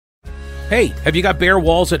Hey, have you got bare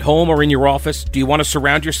walls at home or in your office? Do you want to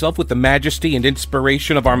surround yourself with the majesty and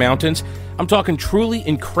inspiration of our mountains? I'm talking truly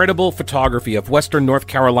incredible photography of Western North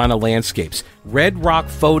Carolina landscapes.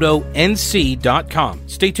 RedRockPhotoNC.com.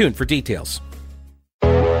 Stay tuned for details.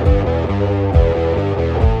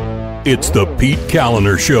 It's the Pete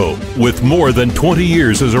Kaliner Show. With more than 20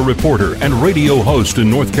 years as a reporter and radio host in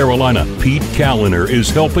North Carolina, Pete Kaliner is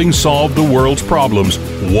helping solve the world's problems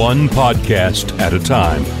one podcast at a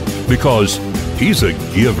time. Because he's a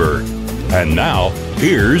giver. And now,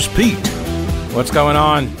 here's Pete. What's going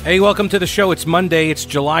on? Hey, welcome to the show. It's Monday. It's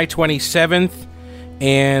July 27th.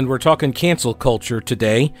 And we're talking cancel culture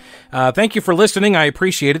today. Thank you for listening. I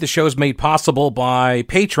appreciate it. The show is made possible by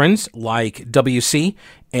patrons like WC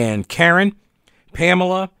and Karen,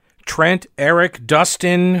 Pamela, Trent, Eric,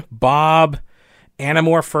 Dustin, Bob,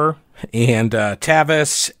 Anamorpher, and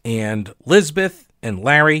Tavis, and Lisbeth, and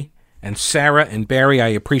Larry, and Sarah, and Barry. I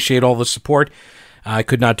appreciate all the support. I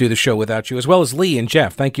could not do the show without you, as well as Lee and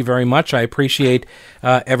Jeff. Thank you very much. I appreciate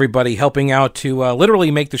everybody helping out to literally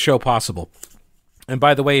make the show possible. And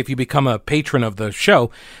by the way, if you become a patron of the show,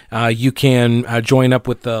 you can join up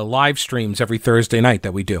with the live streams every Thursday night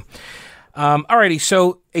that we do. Alrighty,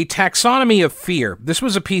 so A Taxonomy of Fear. This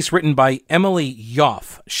was a piece written by Emily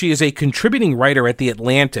Yoff. She is a contributing writer at The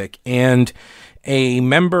Atlantic and a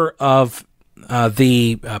member of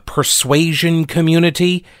the persuasion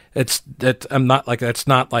community. That's not like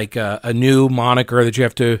a new moniker that you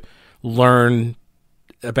have to learn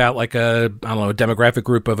about, like a demographic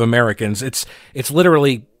group of Americans. It's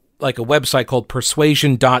literally like a website called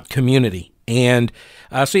persuasion.community. And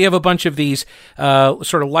so you have a bunch of these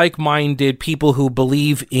sort of like-minded people who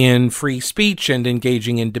believe in free speech and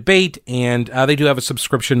engaging in debate, and they do have a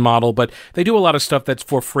subscription model, but they do a lot of stuff that's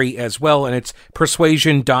for free as well, and it's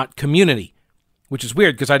persuasion.community, which is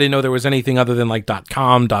weird because I didn't know there was anything other than like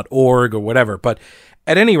 .com, .org, or whatever. But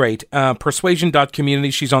at any rate,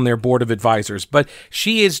 persuasion.community, she's on their board of advisors. But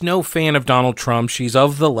she is no fan of Donald Trump. She's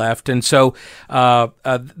of the left. And so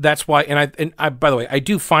that's why, and I, by the way, I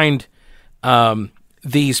do find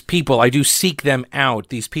these people, I do seek them out,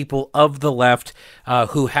 these people of the left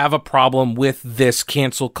who have a problem with this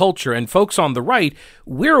cancel culture. And folks on the right,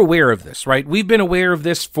 we're aware of this, right? We've been aware of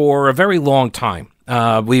this for a very long time.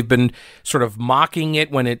 We've been sort of mocking it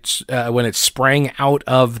when it sprang out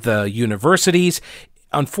of the universities.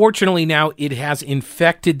 Unfortunately, now it has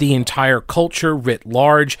infected the entire culture writ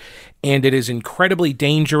large, and it is incredibly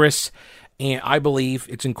dangerous. And I believe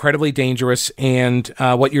it's incredibly dangerous. And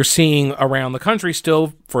what you're seeing around the country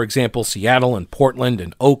still, for example, Seattle and Portland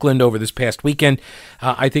and Oakland over this past weekend,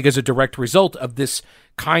 I think is a direct result of this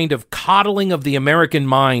kind of coddling of the American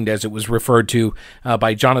mind, as it was referred to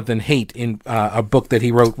by Jonathan Haidt in a book that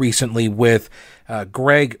he wrote recently with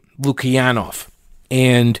Greg Lukianoff.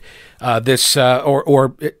 And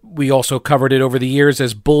we also covered it over the years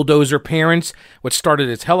as bulldozer parents, what started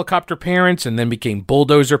as helicopter parents and then became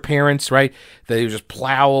bulldozer parents, right? They just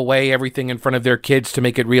plow away everything in front of their kids to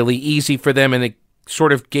make it really easy for them. And it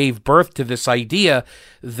sort of gave birth to this idea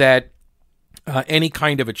that any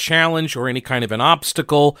kind of a challenge or any kind of an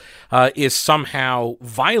obstacle is somehow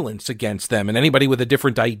violence against them. And anybody with a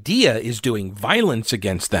different idea is doing violence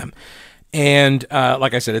against them. And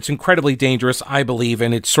like I said, it's incredibly dangerous, I believe,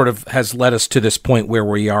 and it sort of has led us to this point where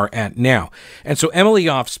we are at now. And so Emily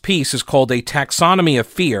Yoff's piece is called A Taxonomy of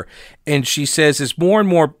Fear, and she says as more and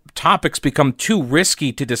more topics become too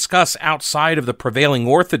risky to discuss outside of the prevailing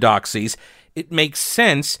orthodoxies, it makes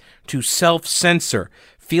sense to self-censor,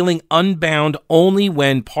 feeling unbound only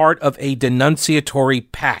when part of a denunciatory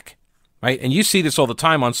pack. Right? And you see this all the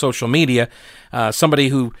time on social media. Somebody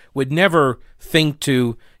who would never think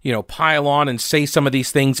to, pile on and say some of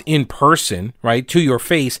these things in person, right, to your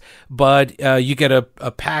face, but you get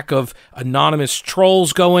a pack of anonymous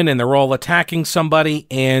trolls going, and they're all attacking somebody,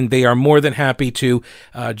 and they are more than happy to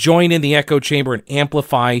join in the echo chamber and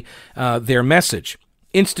amplify their message.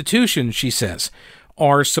 Institutions, she says,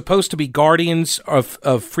 are supposed to be guardians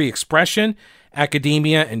of free expression.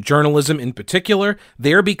 Academia and journalism in particular,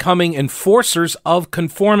 they're becoming enforcers of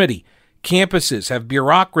conformity. Campuses have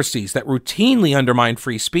bureaucracies that routinely undermine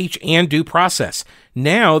free speech and due process.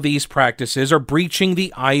 Now these practices are breaching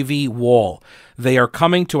the Ivy Wall. They are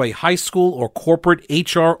coming to a high school or corporate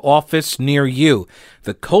HR office near you.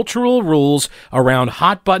 The cultural rules around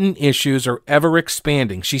hot-button issues are ever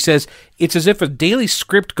expanding. She says it's as if a daily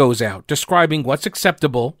script goes out describing what's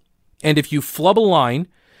acceptable, and if you flub a line,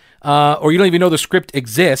 or you don't even know the script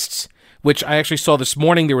exists, which I actually saw this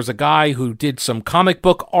morning. There was a guy who did some comic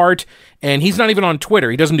book art, and he's not even on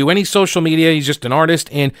Twitter. He doesn't do any social media. He's just an artist,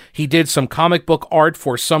 and he did some comic book art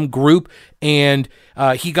for some group, and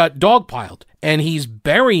he got dogpiled, and he's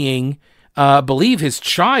burying, I believe, his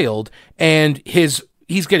child, and he's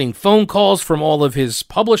getting phone calls from all of his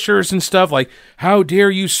publishers and stuff, like, how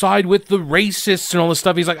dare you side with the racists and all this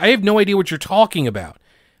stuff. He's like, I have no idea what you're talking about.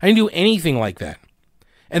 I didn't do anything like that.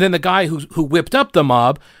 And then the guy who whipped up the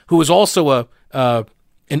mob, who was also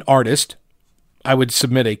an artist, I would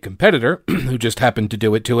submit a competitor who just happened to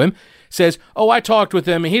do it to him, says, oh, I talked with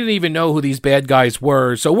him, and he didn't even know who these bad guys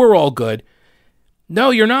were, so we're all good. No,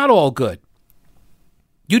 you're not all good.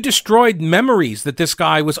 You destroyed memories that this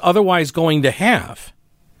guy was otherwise going to have.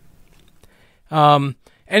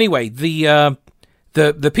 Anyway,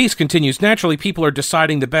 the piece continues. Naturally, people are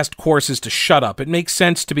deciding the best course is to shut up. It makes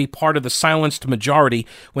sense to be part of the silenced majority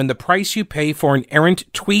when the price you pay for an errant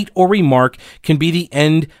tweet or remark can be the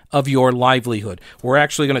end of your livelihood. We're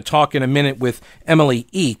actually going to talk in a minute with Emily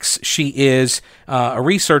Ekins. She is a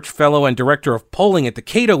research fellow and director of polling at the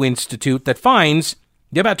Cato Institute that finds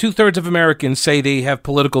about 2/3 of Americans say they have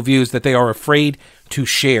political views that they are afraid to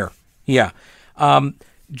share. Yeah.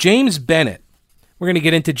 James Bennett. We're going to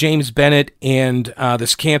get into James Bennett and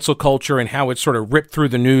this cancel culture and how it's sort of ripped through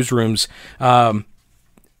the newsrooms,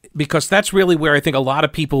 because that's really where I think a lot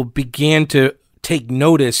of people began to take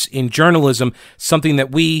notice in journalism, something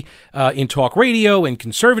that we in talk radio and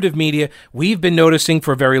conservative media, we've been noticing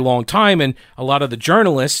for a very long time. And a lot of the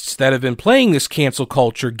journalists that have been playing this cancel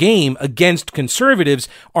culture game against conservatives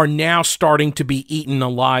are now starting to be eaten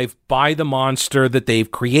alive by the monster that they've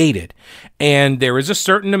created. And there is a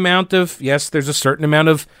certain amount of, there's a certain amount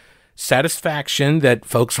of satisfaction that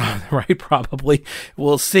folks on the right probably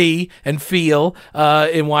will see and feel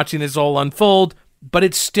in watching this all unfold. But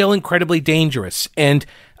it's still incredibly dangerous. And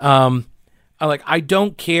I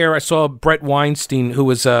don't care. I saw Brett Weinstein, who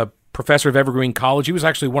was a professor of Evergreen College. He was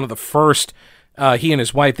actually one of the first, he and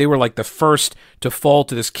his wife, they were like the first to fall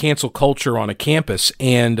to this cancel culture on a campus.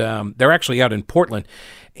 And they're actually out in Portland.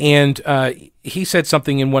 And he said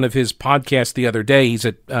something in one of his podcasts the other day. He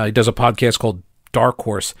does a podcast called Dark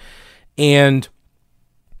Horse. And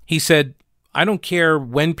he said, I don't care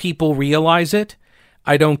when people realize it.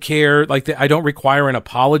 I don't care, I don't require an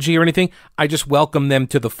apology or anything. I just welcome them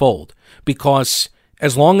to the fold, because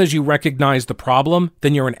as long as you recognize the problem,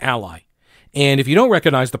 then you're an ally. And if you don't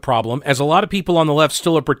recognize the problem, as a lot of people on the left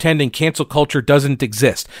still are pretending cancel culture doesn't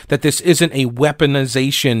exist, that this isn't a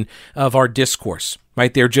weaponization of our discourse,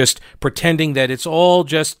 right? They're just pretending that it's all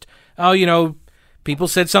just, people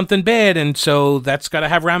said something bad, and so that's got to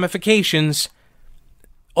have ramifications.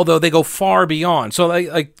 Although they go far beyond. So,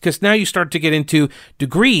 because now you start to get into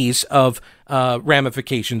degrees of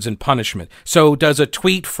ramifications and punishment. So does a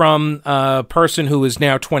tweet from a person who is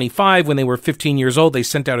now 25, when they were 15 years old, they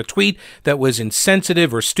sent out a tweet that was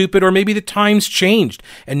insensitive or stupid, or maybe the times changed,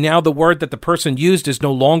 and now the word that the person used is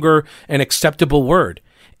no longer an acceptable word.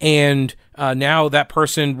 And now that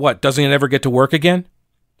person, doesn't ever get to work again,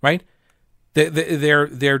 right?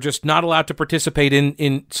 They're just not allowed to participate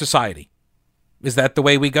in society. Is that the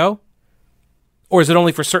way we go? Or is it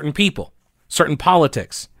only for certain people, certain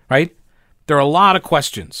politics, right? There are a lot of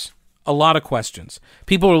questions,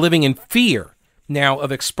 People are living in fear now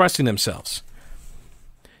of expressing themselves.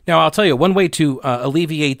 Now, I'll tell you, one way to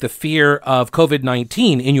alleviate the fear of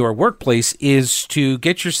COVID-19 in your workplace is to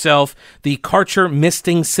get yourself the Karcher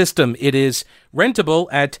misting system. It is rentable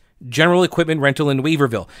at General Equipment Rental in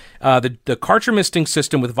Weaverville. The Karcher misting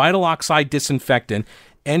system with vital oxide disinfectant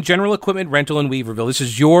and General Equipment Rental in Weaverville. This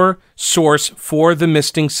is your source for the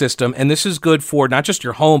misting system, and this is good for not just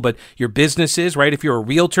your home, but your businesses, right? If you're a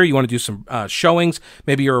realtor, you want to do some showings,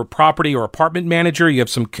 maybe you're a property or apartment manager, you have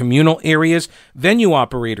some communal areas, venue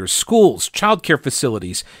operators, schools, childcare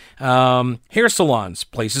facilities, hair salons,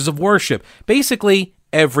 places of worship, basically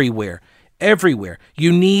everywhere.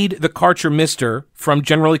 You need the Karcher Mister from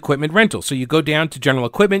General Equipment Rental. So you go down to General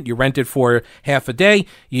Equipment, you rent it for half a day,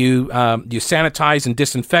 you sanitize and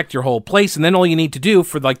disinfect your whole place, and then all you need to do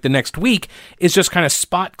for the next week is just kind of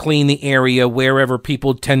spot clean the area wherever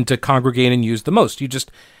people tend to congregate and use the most. You just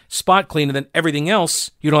spot clean, and then everything else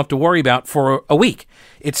you don't have to worry about for a week.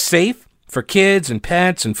 It's safe for kids and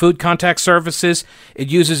pets and food contact services. It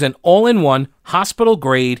uses an all-in-one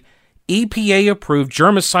hospital-grade EPA-approved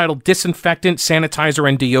germicidal disinfectant, sanitizer,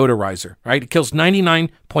 and deodorizer, right? It kills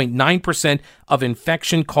 99.9% of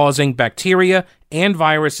infection-causing bacteria and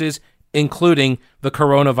viruses including the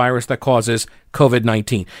coronavirus that causes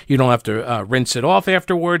COVID-19. You don't have to rinse it off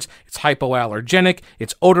afterwards. It's hypoallergenic.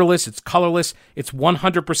 It's odorless. It's colorless. It's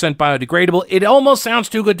 100% biodegradable. It almost sounds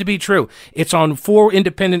too good to be true. It's on 4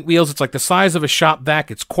 independent wheels. It's like the size of a shop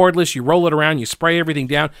vac. It's cordless. You roll it around, you spray everything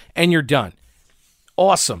down, and you're done.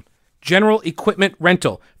 Awesome. General Equipment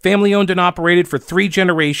Rental, family owned and operated for 3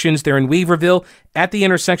 generations. They're in Weaverville at the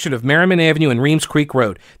intersection of Merriman Avenue and Reams Creek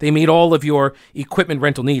Road. They meet all of your equipment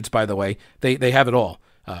rental needs, by the way. They have it all.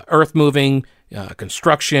 Earth moving,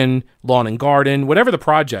 construction, lawn and garden, whatever the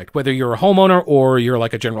project, whether you're a homeowner or you're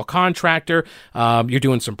like a general contractor, you're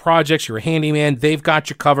doing some projects, you're a handyman, they've got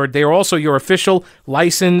you covered. They are also your official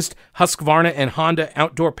licensed Husqvarna and Honda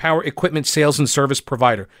outdoor power equipment sales and service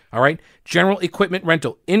provider. All right? General Equipment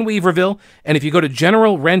Rental in Weaverville. And if you go to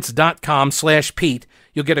generalrents.com/Pete,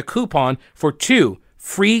 you'll get a coupon for 2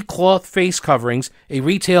 free cloth face coverings, a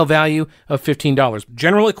retail value of $15.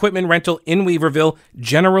 General Equipment Rental in Weaverville,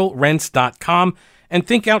 generalrents.com, and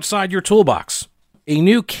think outside your toolbox. A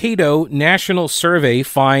new Cato national survey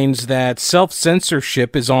finds that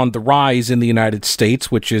self-censorship is on the rise in the United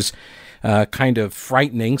States, which is kind of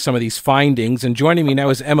frightening, some of these findings. And joining me now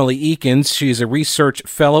is Emily Ekins. She's a research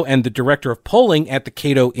fellow and the director of polling at the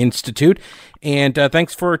Cato Institute. And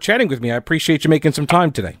thanks for chatting with me. I appreciate you making some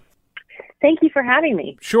time today. Thank you for having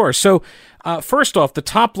me. Sure. So, first off, the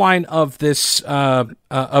top line of this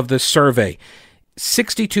survey: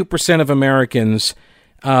 62% of Americans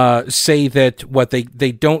say that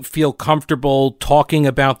they don't feel comfortable talking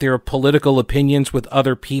about their political opinions with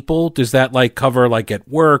other people. Does that cover at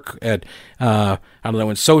work, at I don't know,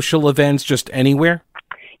 in social events, just anywhere?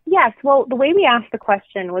 Yes. Well, the way we asked the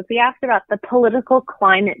question was we asked about the political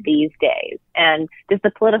climate these days. And does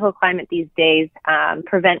the political climate these days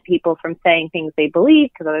prevent people from saying things they believe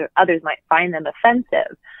because others might find them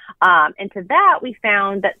offensive? And to that, we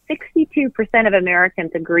found that 62% of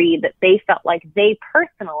Americans agreed that they felt like they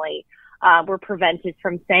personally were prevented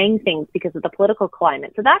from saying things because of the political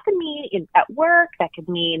climate. So that could mean at work, that could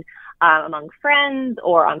mean among friends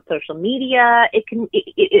or on social media.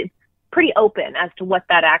 It's pretty open as to what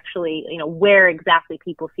that actually, where exactly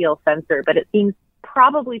people feel censored, but it seems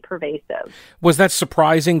probably pervasive. Was that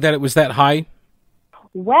surprising that it was that high?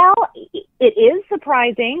 Well, it is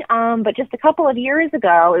surprising, but just a couple of years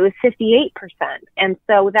ago, it was 58%. And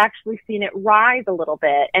so we've actually seen it rise a little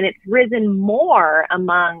bit, and it's risen more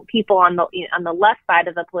among people on the left side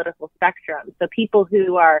of the political spectrum. So people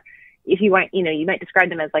who are, if you want, you might describe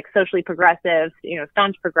them as socially progressive,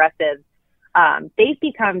 staunch progressives. They've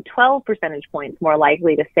become 12 percentage points more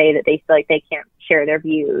likely to say that they feel like they can't share their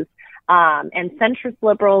views. And centrist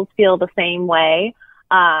liberals feel the same way.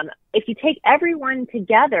 If you take everyone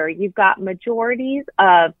together, you've got majorities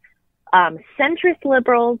of centrist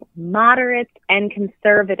liberals, moderates, and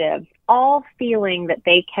conservatives all feeling that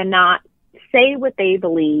they cannot say what they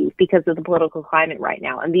believe because of the political climate right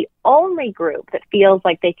now. And the only group that feels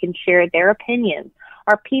like they can share their opinions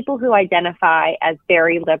are people who identify as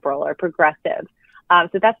very liberal or progressive.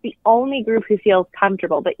 So that's the only group who feels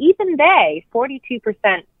comfortable. But even they, 42%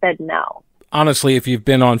 said no. Honestly, if you've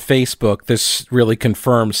been on Facebook, this really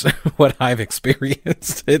confirms what I've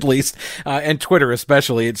experienced, at least, and Twitter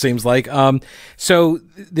especially, it seems like. So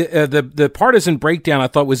the partisan breakdown I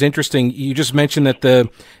thought was interesting. You just mentioned that the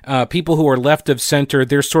people who are left of center,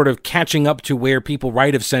 they're sort of catching up to where people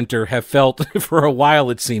right of center have felt for a while,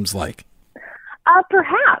 it seems like.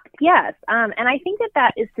 Perhaps, yes. And I think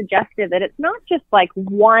that is suggestive that it's not just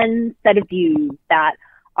one set of views that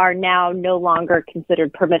are now no longer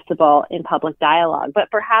considered permissible in public dialogue, but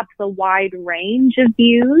perhaps a wide range of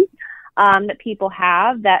views that people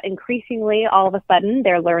have that increasingly all of a sudden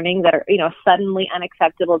they're learning that are, suddenly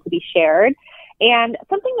unacceptable to be shared. And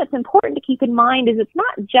something that's important to keep in mind is it's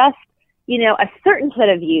not just, a certain set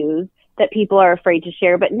of views that people are afraid to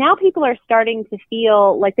share, but now people are starting to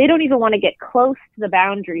feel like they don't even want to get close to the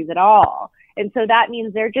boundaries at all. And so that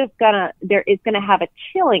means it's gonna have a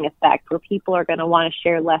chilling effect where people are gonna want to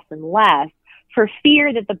share less and less for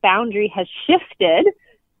fear that the boundary has shifted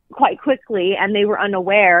quite quickly and they were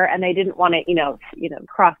unaware and they didn't want to,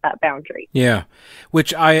 cross that boundary. Yeah,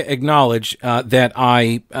 which I acknowledge that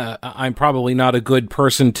I'm probably not a good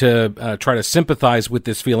person to try to sympathize with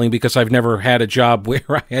this feeling because I've never had a job where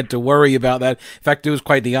I had to worry about that. In fact, it was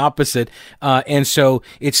quite the opposite. And so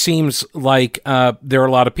it seems like there are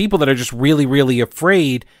a lot of people that are just really, really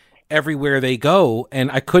afraid everywhere they go.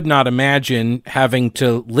 And I could not imagine having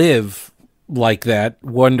to live like that,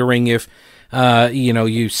 wondering if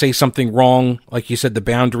you say something wrong, like you said, the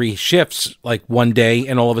boundary shifts one day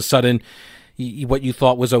and all of a sudden what you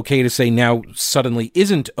thought was okay to say now suddenly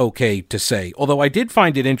isn't okay to say. Although I did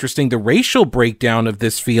find it interesting, the racial breakdown of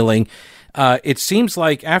this feeling. It seems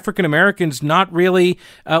like African Americans not really,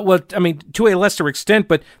 to a lesser extent,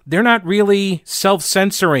 but they're not really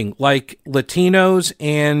self-censoring like Latinos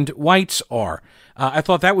and whites are. I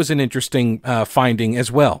thought that was an interesting finding as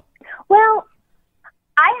well. Well,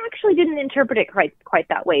 I actually didn't interpret it quite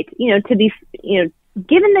that way. Given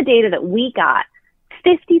the data that we got,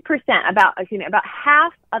 50%, about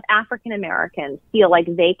half of African Americans feel like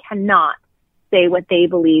they cannot say what they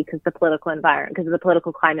believe because of the political environment, because of the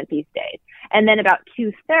political climate these days. And then about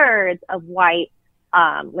 2/3 of white,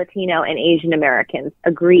 Latino, and Asian Americans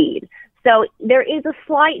agreed. So there is a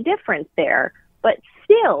slight difference there, but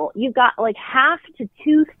still, you've got like half to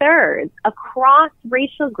 2/3 across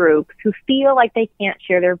racial groups who feel like they can't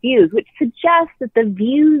share their views, which suggests that the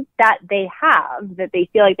views that they have, that they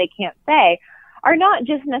feel like they can't say, are not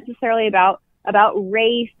just necessarily about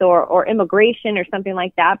race or immigration or something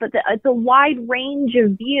like that, but it's a wide range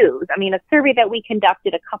of views. I mean, a survey that we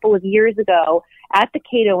conducted a couple of years ago at the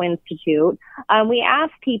Cato Institute, we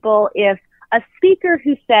asked people if a speaker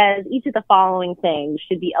who says each of the following things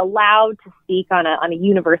should be allowed to speak on a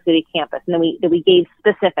university campus, and then we gave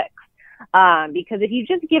specifics. Because if you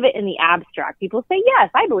just give it in the abstract, people say,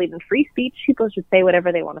 yes, I believe in free speech. People should say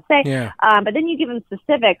whatever they want to say. Yeah. But then you give them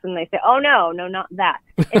specifics and they say, oh, no, not that.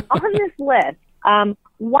 And on this list,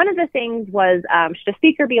 one of the things was, should a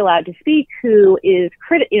speaker be allowed to speak who is,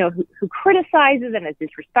 who criticizes and is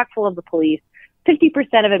disrespectful of the police?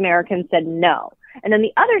 50% of Americans said no. And then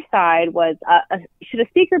the other side was, should a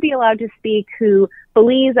speaker be allowed to speak who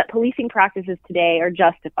believes that policing practices today are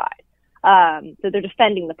justified? So they're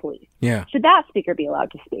defending the police. Yeah. Should that speaker be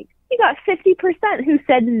allowed to speak? You got 50% who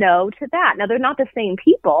said no to that. Now, they're not the same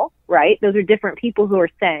people, right? Those are different people who are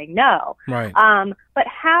saying no. Right. But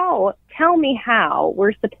tell me how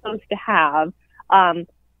we're supposed to have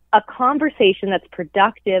a conversation that's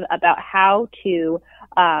productive about how to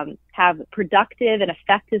have productive and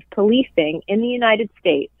effective policing in the United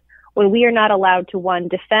States when we are not allowed to, one,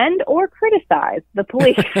 defend or criticize the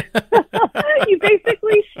police. You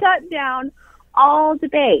basically shut down all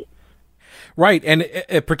debate. Right, and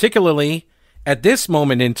particularly at this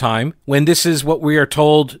moment in time, when this is what we are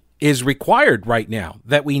told is required right now,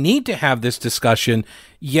 that we need to have this discussion,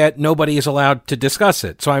 yet nobody is allowed to discuss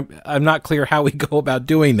it. So I'm not clear how we go about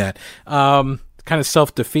doing that. Kind of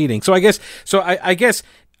self-defeating. So I guess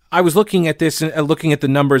I was looking at this and looking at the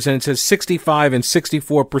numbers, and it says 65 and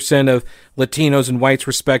 64% of Latinos and whites,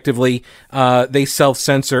 respectively, they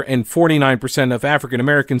self-censor, and 49% of African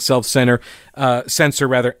Americans censor.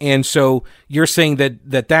 And so you're saying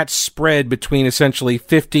that spread between essentially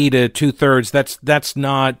 50 to 2/3. That's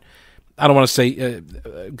not. I don't want to say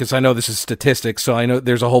because I know this is statistics, so I know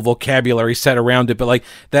there's a whole vocabulary set around it. But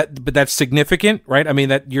that's significant, right? I mean,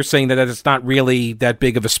 that you're saying that it's not really that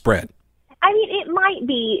big of a spread. I mean,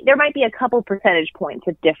 there might be a couple percentage points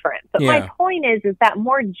of difference. But my point is that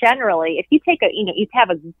more generally, if you take you have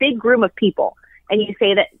a big group of people and you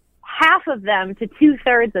say that half of them to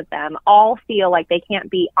 2/3 of them all feel like they can't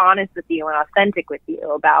be honest with you and authentic with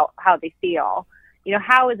you about how they feel,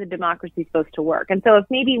 how is a democracy supposed to work? And so if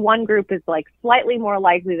maybe one group is like slightly more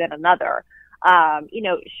likely than another,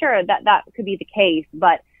 sure, that could be the case.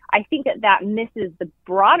 But I think that misses the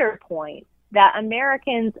broader point that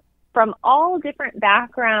Americans from all different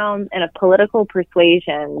backgrounds and of political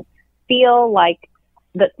persuasions feel like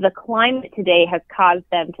the climate today has caused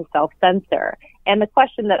them to self-censor. And the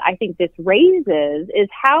question that I think this raises is,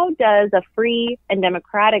 how does a free and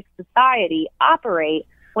democratic society operate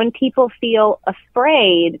when people feel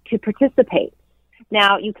afraid to participate?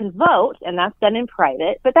 Now, you can vote, and that's done in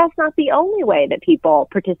private, but that's not the only way that people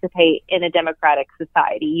participate in a democratic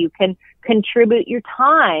society. You can contribute your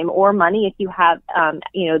time or money if you have,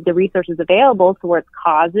 the resources available towards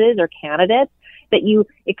causes or candidates, that you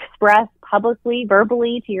express publicly,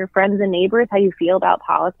 verbally to your friends and neighbors how you feel about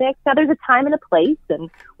politics. Now, there's a time and a place, and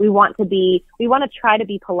we want to try to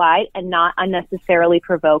be polite and not unnecessarily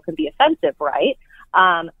provoke and be offensive, right?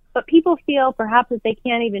 But people feel perhaps that they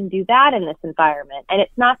can't even do that in this environment. And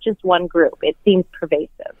it's not just one group. It seems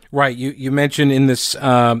pervasive. Right. You mentioned in this,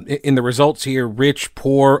 in the results here, rich,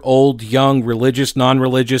 poor, old, young, religious,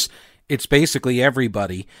 non-religious. It's basically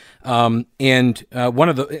everybody. And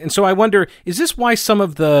so I wonder, is this why some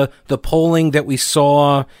of the polling that we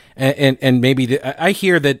saw and maybe I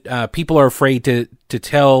hear that people are afraid to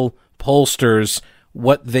tell pollsters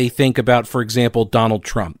what they think about, for example, Donald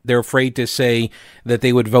Trump. They're afraid to say that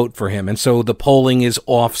they would vote for him. And so the polling is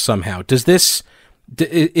off somehow. Is this, I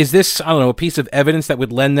don't know, a piece of evidence that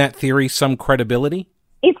would lend that theory some credibility?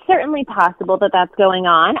 It's certainly possible that that's going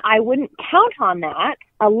on. I wouldn't count on that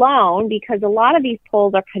alone because a lot of these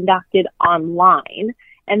polls are conducted online,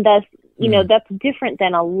 and thus, that's different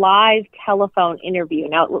than a live telephone interview.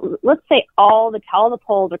 Now, let's say all the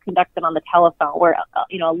polls are conducted on the telephone, where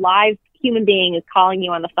a live human being is calling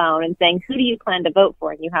you on the phone and saying, "Who do you plan to vote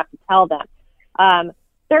for?" and you have to tell them.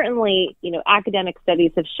 Certainly, academic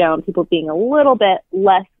studies have shown people being a little bit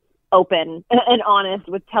less open and honest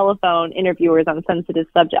with telephone interviewers on sensitive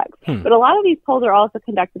subjects. But a lot of these polls are also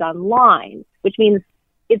conducted online, which means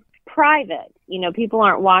it's private. People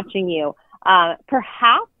aren't watching you.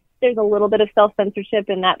 Perhaps there's a little bit of self-censorship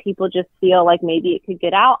in that people just feel like maybe it could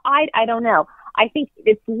get out. I don't know. I think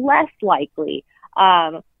it's less likely,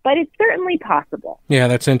 but it's certainly possible. Yeah,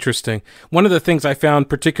 that's interesting. One of the things I found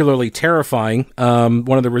particularly terrifying,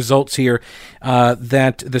 one of the results here,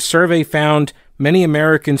 that the survey found many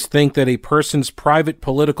Americans think that a person's private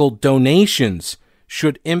political donations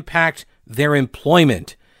should impact their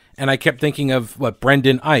employment. And I kept thinking of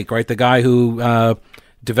Brendan Eich, right? The guy who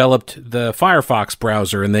developed the Firefox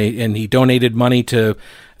browser, and he donated money to,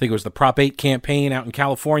 I think it was the Prop 8 campaign out in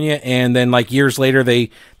California, and then years later they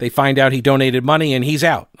find out he donated money and he's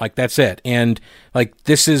out. That's it. And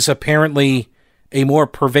this is apparently a more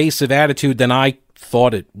pervasive attitude than I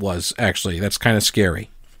thought it was, actually. That's kind of scary.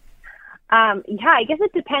 Yeah, I guess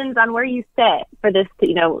it depends on where you sit for this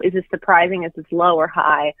to, is this surprising? Is this low or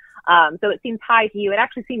high? So it seems high to you. It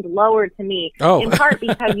actually seemed lower to me, in part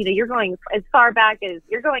because, you're going as far back as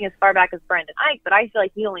Brendan Eich, but I feel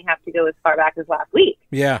like you only have to go as far back as last week.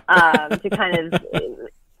 Yeah. To kind of,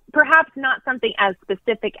 perhaps not something as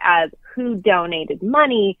specific as who donated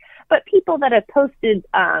money, but people that have posted,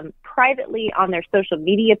 privately on their social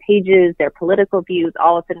media pages, their political views,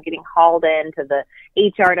 all of a sudden getting hauled into the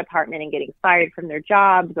HR department and getting fired from their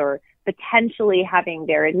jobs, or potentially having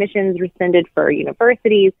their admissions rescinded for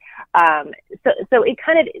universities. So it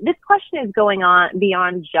kind of, this question is going on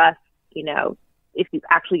beyond just, if you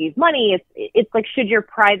actually use money. It's like, should your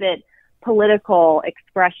private political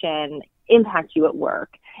expression impact you at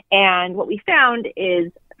work? And what we found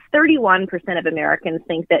is 31% of Americans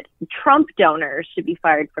think that Trump donors should be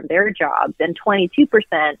fired from their jobs, and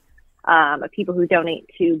 22% of people who donate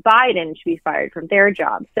to Biden should be fired from their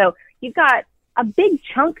jobs. So you've got a big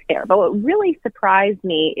chunk there. But what really surprised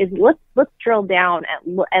me is let's drill down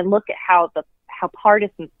and look at how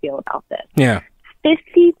partisans feel about this. Yeah,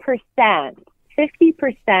 50%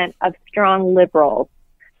 of strong liberals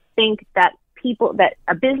think that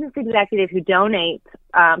a business executive who donates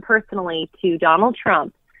personally to Donald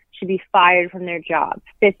Trump should be fired from their jobs,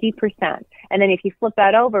 50%. And then if you flip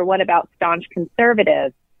that over, what about staunch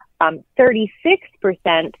conservatives? 36%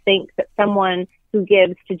 think that someone who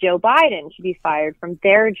gives to Joe Biden should be fired from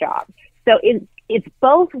their job. So it's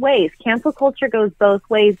both ways. Cancel culture goes both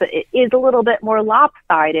ways, but it is a little bit more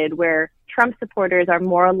lopsided, where Trump supporters are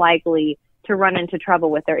more likely to run into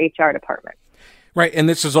trouble with their HR department. Right, and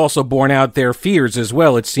this has also borne out their fears as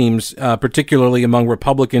well, it seems, particularly among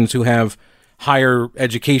Republicans who have higher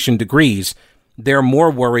education degrees. They're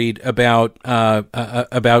more worried about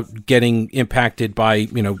getting impacted by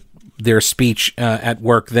their speech at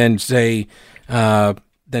work than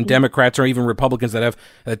than Democrats or even Republicans that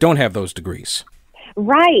don't have those degrees.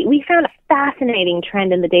 Right. We found a fascinating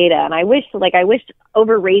trend in the data, and I wish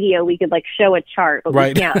over radio we could show a chart, but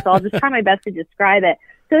we can't. So I'll just try my best to describe it.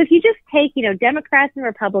 So if you just take, Democrats and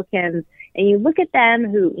Republicans, and you look at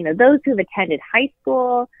them those who've attended high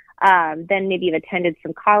school, then maybe you've attended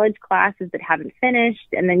some college classes that haven't finished,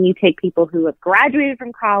 and then you take people who have graduated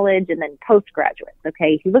from college and then postgraduates.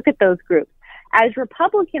 Okay, if you look at those groups, as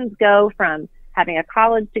Republicans go from having a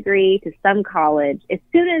college degree to some college, as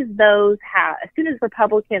soon as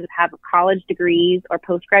Republicans have college degrees or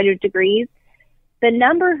postgraduate degrees, the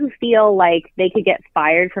number who feel like they could get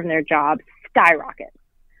fired from their jobs skyrockets.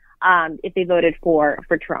 If they voted for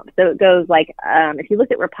Trump. So it goes if you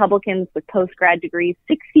look at Republicans with post-grad degrees,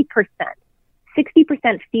 60%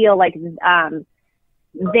 feel like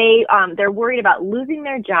they're worried about losing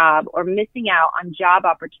their job or missing out on job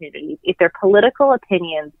opportunities if their political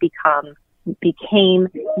opinions became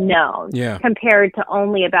known. Yeah. Compared to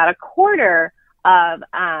only about a quarter of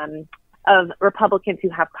Republicans who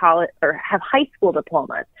have college or have high school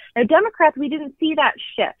diplomas. Now, Democrats, we didn't see that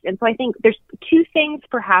shift. And so I think there's two things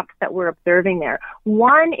perhaps that we're observing there.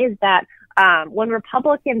 One is that when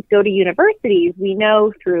Republicans go to universities, we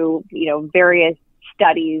know through, various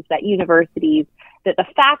studies that the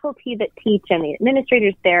faculty that teach and the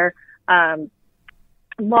administrators there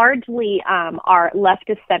largely are left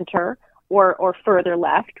of center or further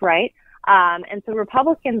left, right? And so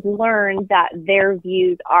Republicans learn that their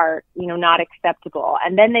views are, not acceptable.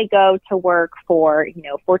 And then they go to work for,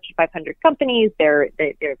 Fortune 500 companies. They're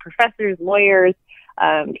professors, lawyers,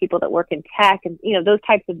 people that work in tech, and, the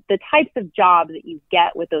types of jobs that you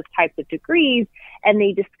get with those types of degrees. And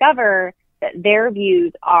they discover that their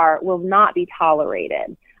views will not be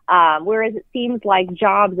tolerated. Whereas it seems like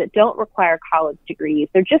jobs that don't require college degrees,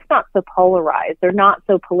 they're just not so polarized. They're not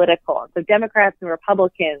so political. So Democrats and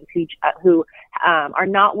Republicans who are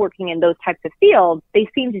not working in those types of fields, they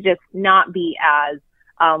seem to just not be as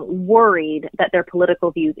worried that their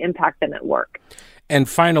political views impact them at work. And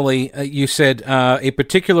finally, you said a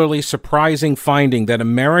particularly surprising finding that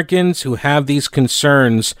Americans who have these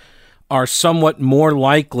concerns are somewhat more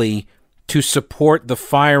likely to support the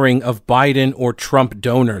firing of Biden or Trump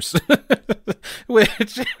donors.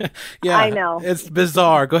 Which, yeah, I know. It's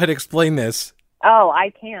bizarre. Go ahead, explain this. Oh,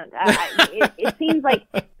 I can't. It seems like,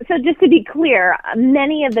 so just to be clear,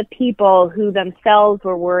 many of the people who themselves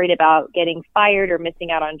were worried about getting fired or missing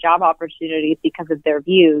out on job opportunities because of their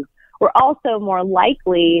views were also more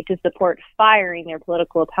likely to support firing their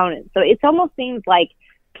political opponents. So it almost seems like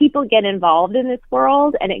people get involved in this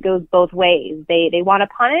world and it goes both ways. They want to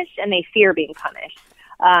punish and they fear being punished.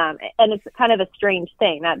 And it's kind of a strange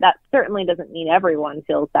thing. That certainly doesn't mean everyone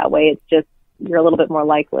feels that way. It's just you're a little bit more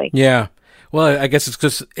likely. Yeah. Well, I guess it's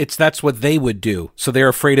because that's what they would do. So they're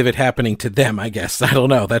afraid of it happening to them, I guess. I don't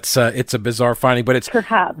know. That's it's a bizarre finding, but it's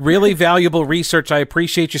perhaps really valuable research. I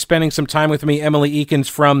appreciate you spending some time with me, Emily Ekins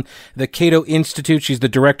from the Cato Institute. She's the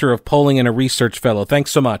director of polling and a research fellow.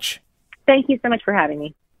 Thanks so much. Thank you so much for having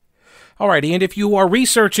me. Alrighty, and if you are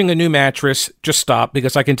researching a new mattress, just stop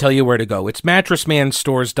because I can tell you where to go. It's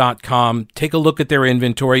mattressmanstores.com. Take a look at their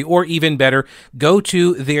inventory, or even better, go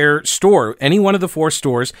to their store, any one of the 4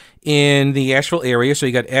 stores in the Asheville area. So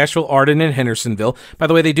you got Asheville, Arden, and Hendersonville. By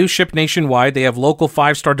the way, they do ship nationwide. They have local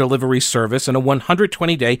 5-star delivery service and a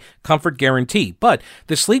 120-day comfort guarantee. But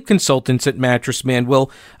the sleep consultants at Mattress Man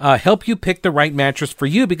will help you pick the right mattress for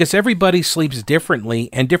you because everybody sleeps differently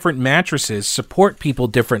and different mattresses support people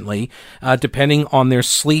differently. Depending on their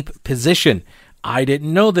sleep position. I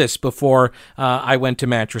didn't know this before I went to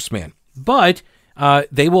Mattress Man, but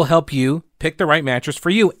they will help you pick the right mattress for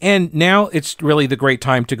you. And now it's really the great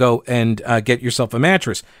time to go and get yourself a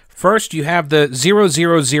mattress. First, you have the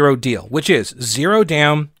 000 deal, which is 0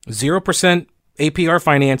 down, 0% APR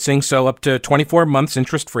financing, so up to 24 months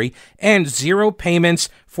interest-free, and 0 payments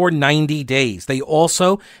for 90 days. They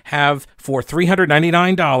also have, for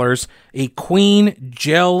 $399, a queen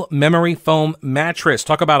gel memory foam mattress.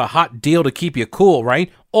 Talk about a hot deal to keep you cool, right?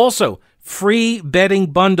 Also, free bedding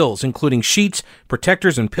bundles, including sheets,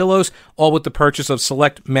 protectors, and pillows, all with the purchase of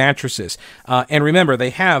select mattresses. And remember,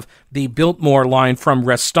 they have the Biltmore line from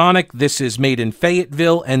Restonic. This is made in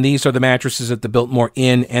Fayetteville, and these are the mattresses at the Biltmore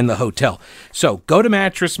Inn and the hotel. So go to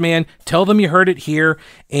Mattress Man, tell them you heard it here,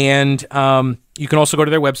 and you can also go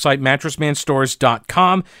to their website,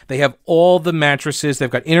 mattressmanstores.com. They have all the mattresses. They've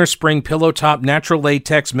got inner spring, pillow top, natural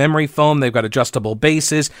latex, memory foam. They've got adjustable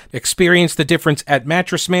bases. Experience the difference at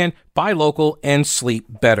Mattress Man. Buy local and sleep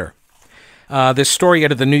better. This story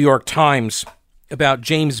out of the New York Times about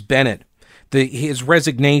James Bennett, his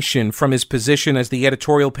resignation from his position as the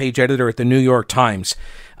editorial page editor at the New York Times.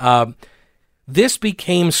 This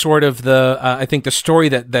became sort of I think the story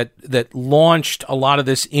that launched a lot of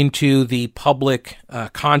this into the public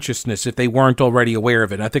consciousness, if they weren't already aware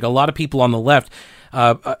of it. I think a lot of people on the left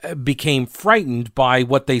became frightened by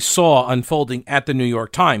what they saw unfolding at the New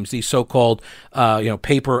York Times, the so-called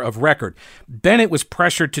paper of record. Bennett was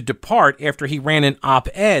pressured to depart after he ran an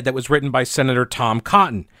op-ed that was written by Senator Tom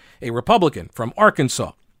Cotton, a Republican from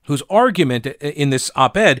Arkansas, whose argument in this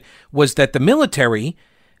op-ed was that the military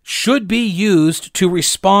should be used to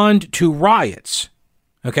respond to riots.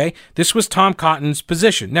 Okay? This was Tom Cotton's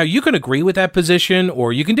position. Now, you can agree with that position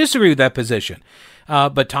or you can disagree with that position.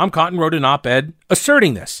 But Tom Cotton wrote an op-ed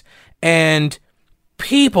asserting this. And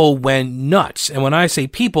people went nuts. And when I say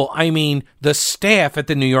people, I mean the staff at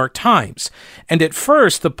the New York Times. And at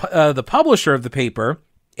first, the publisher of the paper,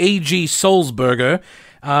 A.G. Sulzberger,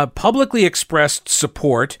 publicly expressed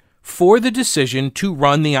support for the decision to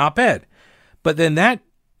run the op-ed. But then that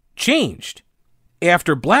changed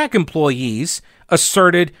after black employees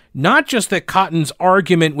asserted not just that Cotton's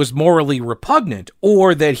argument was morally repugnant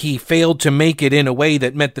or that he failed to make it in a way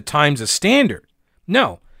that met the Times' standard.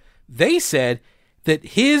 No, they said that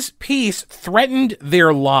his piece threatened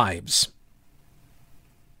their lives.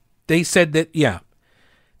 They said that,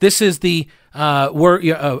 this is the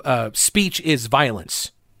speech is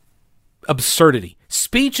violence, absurdity.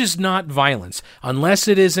 Speech is not violence unless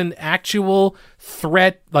it is an actual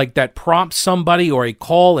threat, like that prompts somebody, or a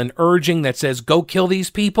call, an urging that says, go kill these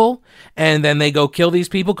people, and then they go kill these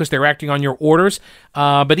people because they're acting on your orders.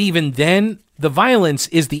 But even then, the violence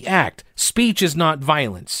is the act. Speech is not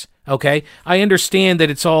violence. Okay, I understand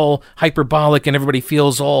that it's all hyperbolic and everybody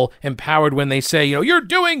feels all empowered when they say, you're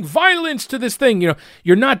doing violence to this thing.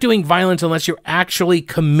 You're not doing violence unless you're actually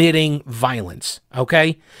committing violence.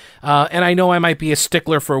 Okay, and I know I might be a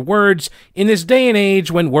stickler for words in this day and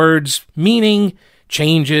age when words meaning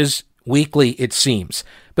changes weekly, it seems.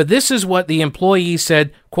 But this is what the employee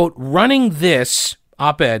said, quote, running this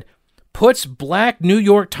op-ed puts Black New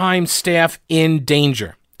York Times staff in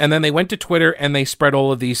danger. And then they went to Twitter and they spread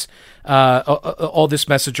all of these, all this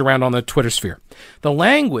message around on the Twitter sphere. The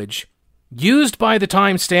language used by the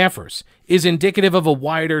Times staffers is indicative of a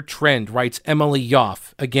wider trend, writes Emily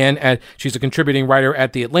Yoff. Again, she's a contributing writer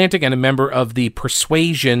at The Atlantic and a member of the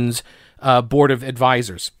Persuasions Board of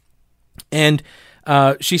Advisors. And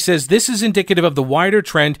she says, this is indicative of the wider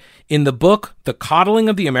trend in the book, The Coddling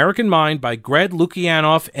of the American Mind by Greg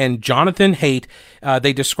Lukianoff and Jonathan Haidt.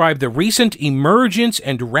 They describe the recent emergence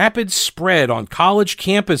and rapid spread on college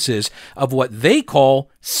campuses of what they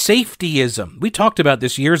call safetyism. We talked about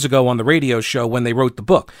this years ago on the radio show when they wrote the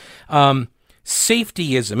book.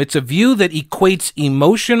 Safetyism. It's a view that equates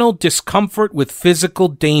emotional discomfort with physical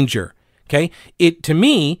danger. Okay? To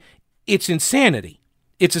me, it's insanity.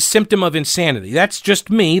 It's a symptom of insanity. That's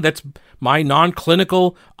just me. That's my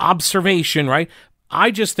non-clinical observation, right?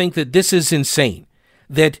 I just think that this is insane,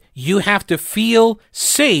 that you have to feel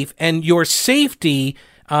safe, and your safety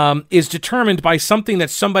is determined by something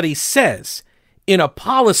that somebody says in a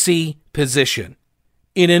policy position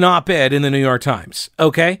in an op-ed in the New York Times,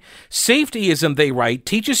 okay? Safetyism, they write,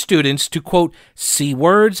 teaches students to, quote, see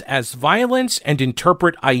words as violence and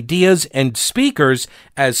interpret ideas and speakers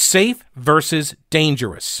as safe versus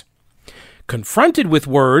dangerous. Confronted with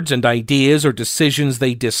words and ideas or decisions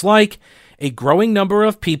they dislike, a growing number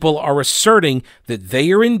of people are asserting that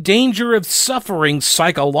they are in danger of suffering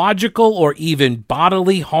psychological or even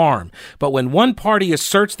bodily harm. But when one party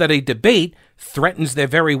asserts that a debate threatens their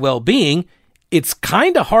very well-being, it's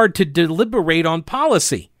kind of hard to deliberate on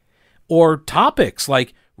policy or topics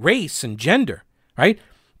like race and gender, right?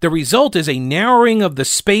 The result is a narrowing of the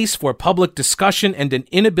space for public discussion and an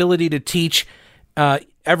inability to teach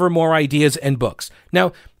ever more ideas and books.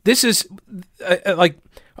 Now, this is like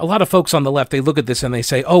a lot of folks on the left, they look at this and they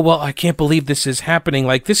say, oh, well, I can't believe this is happening.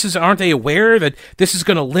 Like, aren't they aware that this is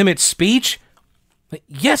going to limit speech?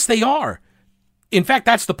 Yes, they are. In fact,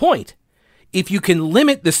 that's the point. If you can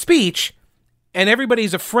limit the speech, and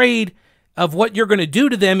everybody's afraid of what you're going to do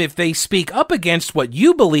to them if they speak up against what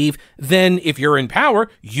you believe, then if you're in power,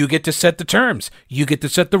 you get to set the terms. You get to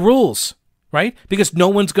set the rules, right? Because no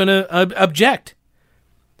one's going to object.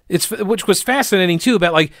 Which was fascinating, too,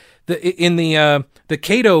 about like the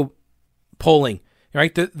Cato polling,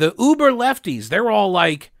 right? The uber lefties, they're all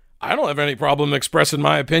like, I don't have any problem expressing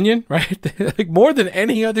my opinion, right? Like more than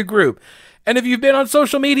any other group. And if you've been on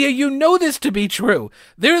social media, you know this to be true.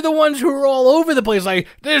 They're the ones who are all over the place like,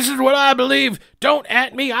 this is what I believe. Don't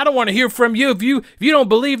at me. I don't want to hear from you. If you don't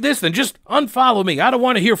believe this, then just unfollow me. I don't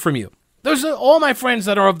want to hear from you. Those are all my friends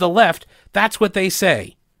that are of the left. That's what they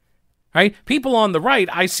say. Right? People on the right,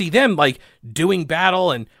 I see them like doing battle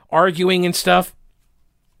and arguing and stuff.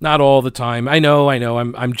 Not all the time. I know.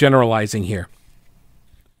 I'm generalizing here.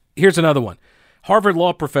 Here's another one. Harvard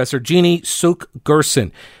law professor Jeannie Suk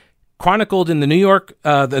Gerson chronicled in the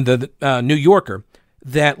New Yorker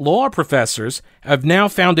that law professors have now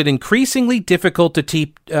found it increasingly difficult to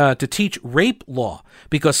teach rape law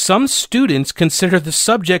because some students consider the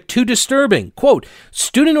subject too disturbing. Quote,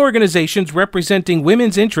 student organizations representing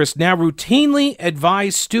women's interests now routinely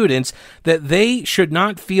advise students that they should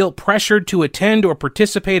not feel pressured to attend or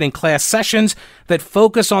participate in class sessions that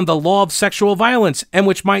focus on the law of sexual violence and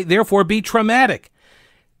which might therefore be traumatic.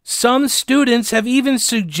 Some students have even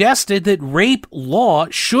suggested that rape law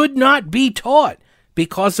should not be taught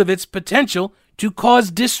because of its potential to cause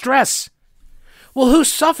distress. Well, who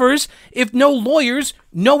suffers if no lawyers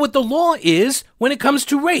know what the law is when it comes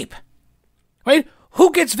to rape? Right?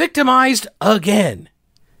 Who gets victimized again?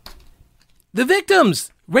 The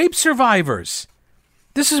victims, rape survivors.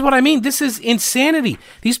 This is what I mean. This is insanity.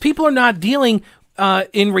 These people are not dealing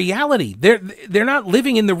in reality. They're not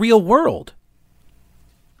living in the real world.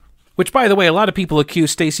 Which, by the way, a lot of people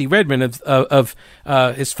accuse Stacey Redmond of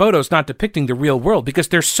his photos not depicting the real world because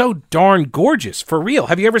they're so darn gorgeous, for real.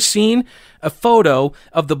 Have you ever seen a photo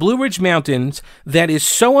of the Blue Ridge Mountains that is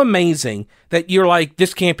so amazing that you're like,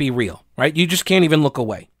 this can't be real, right? You just can't even look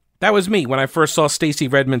away. That was me when I first saw Stacey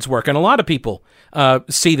Redmond's work. And a lot of people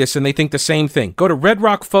see this and they think the same thing. Go to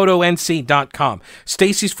redrockphotonc.com.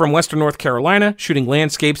 Stacey's from Western North Carolina, shooting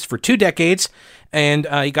landscapes for 2 decades. And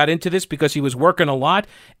he got into this because he was working a lot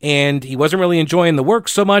and he wasn't really enjoying the work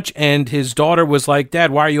so much. And his daughter was like,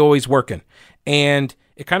 Dad, why are you always working? And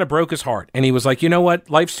it kind of broke his heart. And he was like, you know what?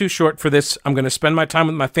 Life's too short for this. I'm going to spend my time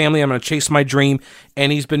with my family. I'm going to chase my dream.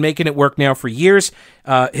 And he's been making it work now for years.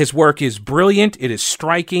 His work is brilliant. It is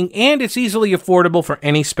striking. And it's easily affordable for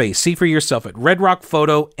any space. See for yourself at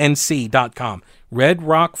redrockphotonc.com.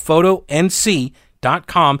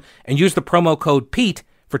 redrockphotonc.com. And use the promo code PETE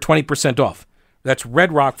for 20% off. That's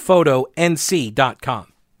redrockphotonc.com.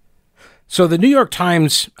 So the New York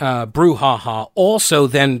Times brouhaha also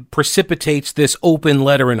then precipitates this open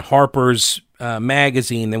letter in Harper's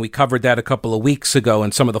magazine, and we covered that a couple of weeks ago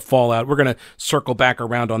and some of the fallout. We're going to circle back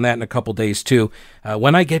around on that in a couple days too.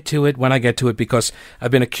 When I get to it, because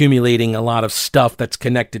I've been accumulating a lot of stuff that's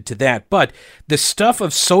connected to that. But the stuff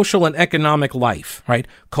of social and economic life, right?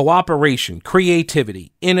 Cooperation,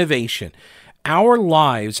 creativity, innovation. Our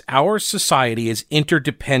lives, our society is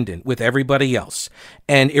interdependent with everybody else,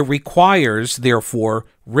 and it requires, therefore,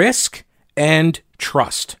 risk and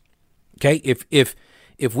trust. Okay? If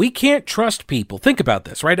we can't trust people, think about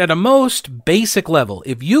this, right? At a most basic level,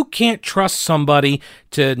 if you can't trust somebody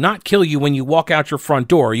to not kill you when you walk out your front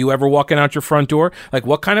door, are you ever walking out your front door? Like,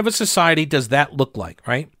 what kind of a society does that look like,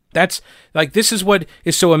 right? That's like, this is what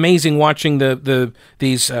is so amazing watching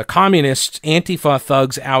these communists, Antifa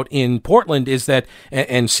thugs out in Portland is that,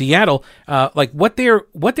 and Seattle, like what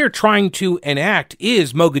they're trying to enact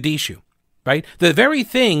is Mogadishu, right? The very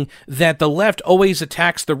thing that the left always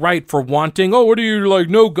attacks the right for wanting, oh, what do you like,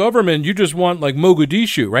 no government, you just want like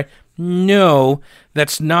Mogadishu, right? No,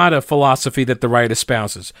 that's not a philosophy that the right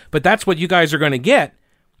espouses. But that's what you guys are going to get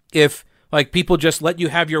if like people just let you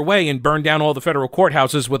have your way and burn down all the federal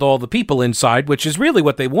courthouses with all the people inside, which is really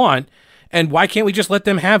what they want. And why can't we just let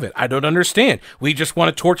them have it? I don't understand. We just want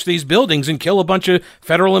to torch these buildings and kill a bunch of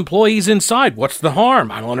federal employees inside. What's the harm?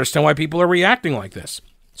 I don't understand why people are reacting like this.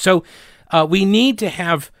 So we need to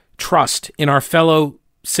have trust in our fellow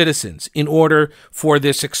citizens in order for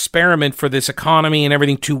this experiment, for this economy and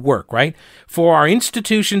everything to work, right? For our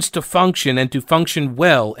institutions to function and to function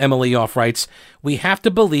well, Emily Off writes, we have to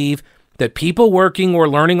believe that people working or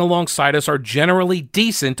learning alongside us are generally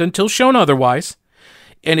decent until shown otherwise.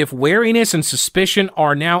 And if wariness and suspicion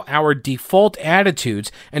are now our default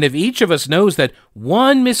attitudes, and if each of us knows that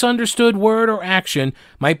one misunderstood word or action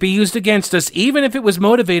might be used against us, even if it was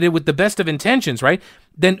motivated with the best of intentions, right,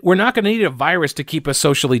 then we're not going to need a virus to keep us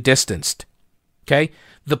socially distanced. Okay?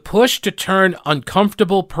 The push to turn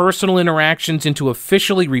uncomfortable personal interactions into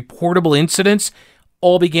officially reportable incidents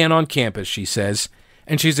all began on campus, she says.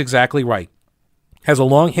 And she's exactly right. Has a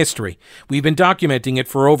long history. We've been documenting it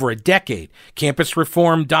for over a decade.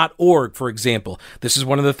 Campusreform.org, for example. This is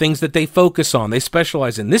one of the things that they focus on. They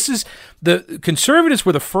specialize in. The conservatives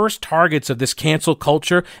were the first targets of this cancel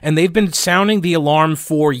culture, and they've been sounding the alarm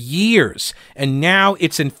for years. And now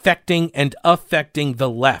it's infecting and affecting the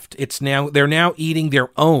left. They're now eating their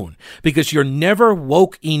own because you're never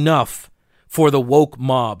woke enough for the woke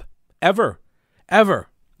mob. Ever.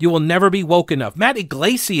 You will never be woke enough. Matt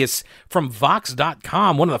Iglesias from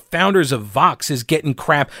Vox.com, one of the founders of Vox, is getting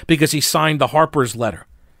crap because he signed the Harper's letter.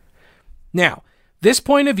 Now, this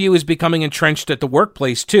point of view is becoming entrenched at the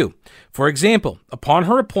workplace, too. For example, upon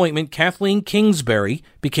her appointment, Kathleen Kingsbury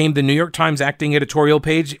became the New York Times acting editorial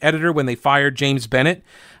page editor when they fired James Bennett,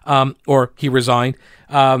 or he resigned.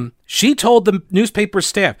 She told the newspaper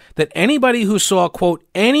staff that anybody who saw, quote,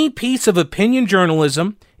 any piece of opinion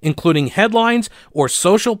journalism, including headlines or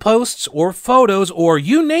social posts or photos or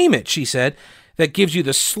you name it, she said, that gives you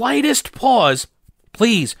the slightest pause,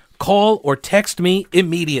 please call or text me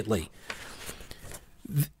immediately.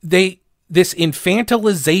 This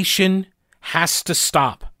infantilization has to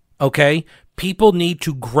stop, okay? People need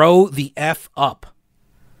to grow the F up.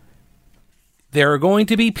 There are going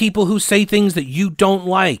to be people who say things that you don't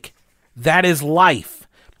like. That is life.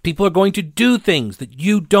 People are going to do things that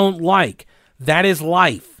you don't like. That is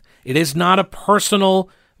life. It is not a personal,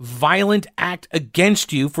 violent act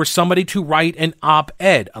against you for somebody to write an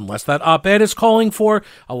op-ed. Unless that op-ed is calling for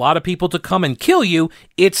a lot of people to come and kill you,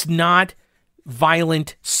 it's not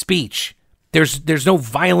violent speech. There's no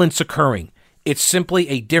violence occurring. It's simply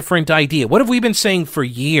a different idea. What have we been saying for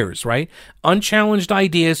years, right? Unchallenged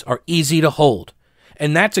ideas are easy to hold.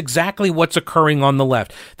 And that's exactly what's occurring on the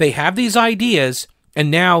left. They have these ideas,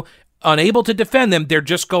 and now, unable to defend them, they're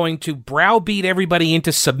just going to browbeat everybody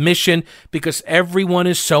into submission because everyone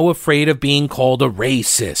is so afraid of being called a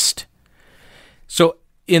racist. So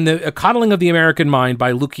in the Coddling of the American Mind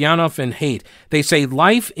by Lukyanov and Haidt, they say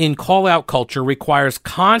life in call-out culture requires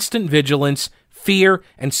constant vigilance, fear,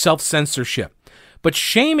 and self-censorship. But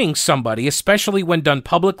shaming somebody, especially when done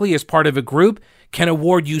publicly as part of a group, can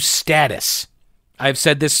award you status. I've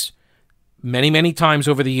said this many, many times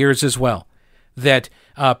over the years as well, that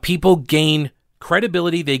people gain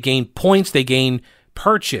credibility, they gain points, they gain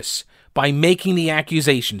purchase by making the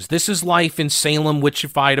accusations. This is life in Salem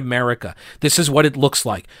witchified America. This is what it looks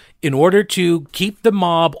like. In order to keep the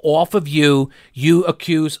mob off of you, you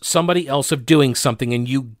accuse somebody else of doing something, and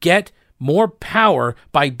you get more power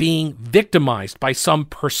by being victimized by some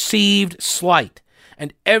perceived slight.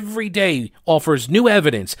 And every day offers new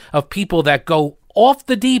evidence of people that go off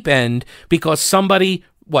the deep end because somebody,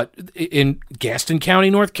 in Gaston County,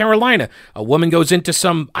 North Carolina, a woman goes into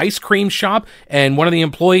some ice cream shop and one of the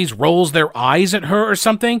employees rolls their eyes at her or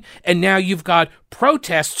something, and now you've got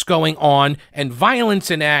protests going on and violence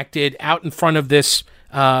enacted out in front of this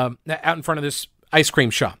ice cream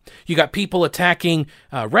shop. You got people attacking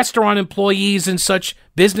restaurant employees and such,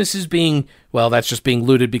 businesses being, that's just being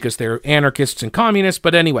looted because they're anarchists and communists.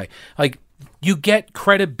 But anyway, you get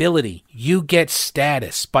credibility, you get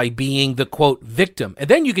status by being the, quote, victim. And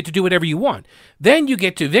then you get to do whatever you want. Then you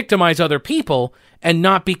get to victimize other people and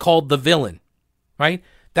not be called the villain, right?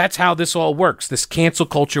 That's how this all works. This cancel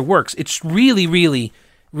culture works. It's really, really,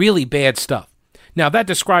 really bad stuff. Now, that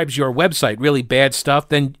describes your website, really bad stuff,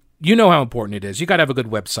 then you know how important it is. You got to have a good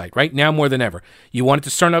website, right? Now more than ever. You want it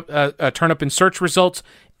to turn up in search results,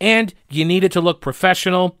 and you need it to look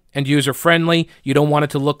professional and user-friendly. You don't want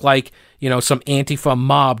it to look like, some Antifa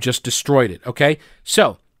mob just destroyed it, okay?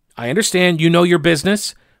 So, I understand you know your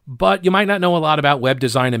business, but you might not know a lot about web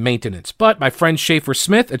design and maintenance. But my friend Schaefer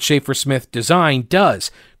Smith at Schaefer Smith Design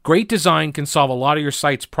does. Great design can solve a lot of your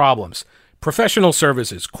site's problems. Professional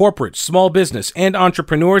services, corporate, small business, and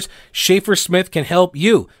entrepreneurs, Schaefer Smith can help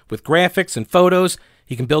you with graphics and photos.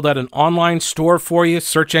 He can build out an online store for you,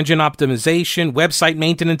 search engine optimization, website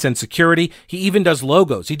maintenance, and security. He even does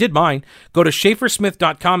logos. He did mine. Go to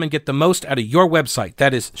schaefersmith.com and get the most out of your website.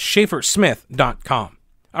 That is schaefersmith.com.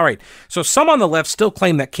 All right, so some on the left still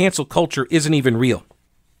claim that cancel culture isn't even real.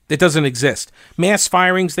 It doesn't exist. Mass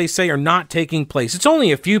firings, they say, are not taking place. It's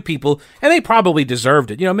only a few people, and they probably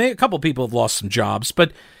deserved it. A couple people have lost some jobs,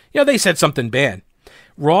 but, they said something bad.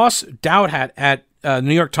 Ross Douthat at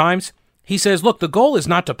New York Times, he says, look, the goal is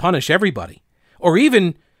not to punish everybody, or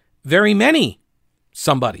even very many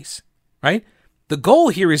somebodies, right? The goal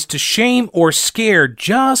here is to shame or scare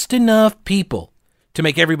just enough people to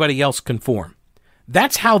make everybody else conform.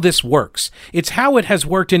 That's how this works. It's how it has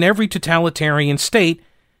worked in every totalitarian state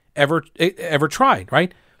ever tried,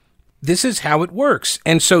 right? This is how it works.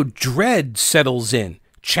 And so dread settles in.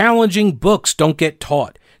 Challenging books don't get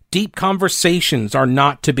taught. Deep conversations are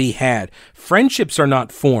not to be had. Friendships are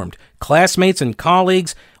not formed. Classmates and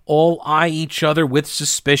colleagues all eye each other with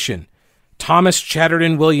suspicion. Thomas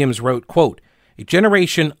Chatterton Williams wrote, quote, a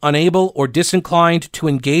generation unable or disinclined to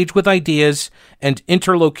engage with ideas and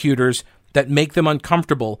interlocutors that make them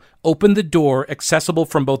uncomfortable open the door accessible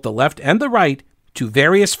from both the left and the right to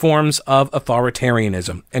various forms of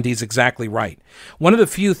authoritarianism. And he's exactly right. One of the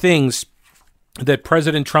few things that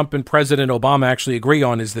President Trump and President Obama actually agree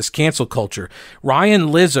on is this cancel culture.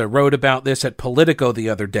 Ryan Lizza wrote about this at Politico the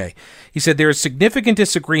other day. He said there is significant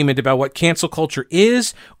disagreement about what cancel culture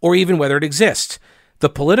is or even whether it exists. The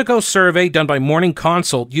Politico survey done by Morning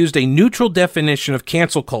Consult used a neutral definition of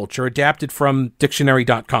cancel culture adapted from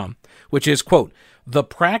dictionary.com, which is, quote, the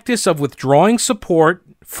practice of withdrawing support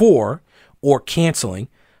for or canceling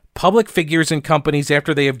public figures and companies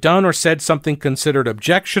after they have done or said something considered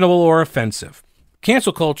objectionable or offensive.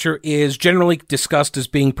 Cancel culture is generally discussed as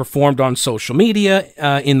being performed on social media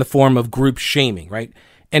in the form of group shaming, right?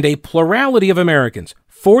 And a plurality of Americans,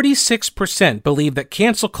 46%, believe that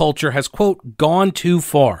cancel culture has, quote, gone too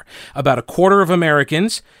far. About a quarter of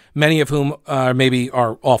Americans, many of whom maybe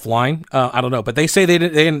are offline, I don't know, but they say they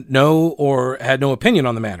didn't know or had no opinion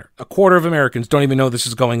on the matter. A quarter of Americans don't even know this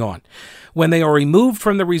is going on. When they are removed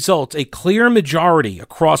from the results, a clear majority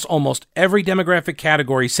across almost every demographic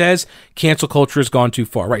category says cancel culture has gone too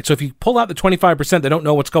far, right? So if you pull out the 25% that don't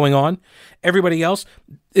know what's going on, everybody else,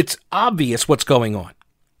 it's obvious what's going on,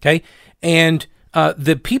 okay? And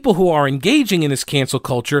the people who are engaging in this cancel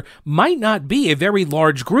culture might not be a very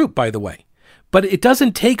large group, by the way. But it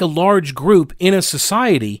doesn't take a large group in a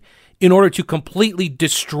society in order to completely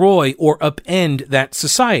destroy or upend that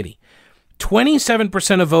society.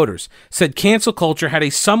 27% of voters said cancel culture had a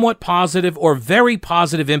somewhat positive or very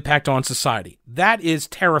positive impact on society. That is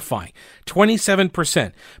terrifying.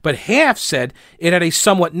 27%. But half said it had a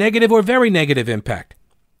somewhat negative or very negative impact.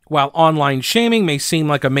 While online shaming may seem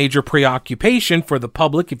like a major preoccupation for the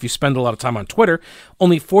public if you spend a lot of time on Twitter,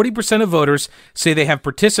 only 40% of voters say they have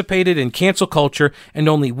participated in cancel culture, and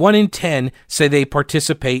only 1 in 10 say they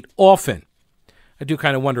participate often. I do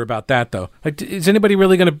kind of wonder about that, though. Like, is anybody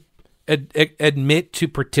really going to admit to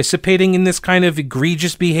participating in this kind of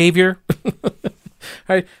egregious behavior?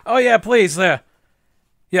 Right? Oh, yeah, please. Yeah,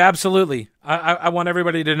 absolutely. I want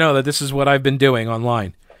everybody to know that this is what I've been doing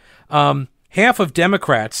online. Half of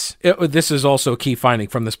Democrats, this is also a key finding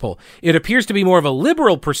from this poll, it appears to be more of a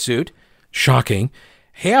liberal pursuit. Shocking.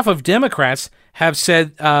 Half of Democrats have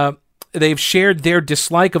said they've shared their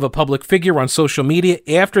dislike of a public figure on social media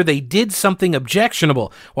after they did something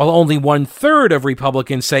objectionable, while only 1/3 of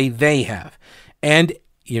Republicans say they have. And,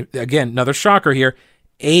 again, another shocker here,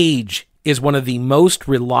 age is one of the most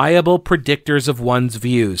reliable predictors of one's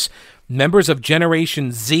views. Members of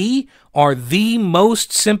Generation Z are the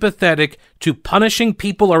most sympathetic to punishing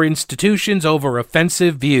people or institutions over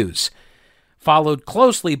offensive views, followed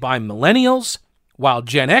closely by millennials, while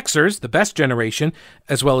Gen Xers, the best generation,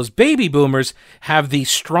 as well as baby boomers, have the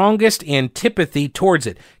strongest antipathy towards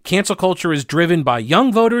it. Cancel culture is driven by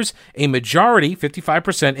young voters. A majority,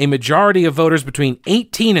 55%, a majority of voters between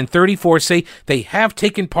 18 and 34 say they have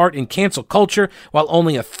taken part in cancel culture, while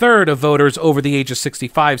only 1/3 of voters over the age of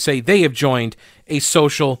 65 say they have joined a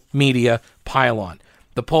social media pile-on.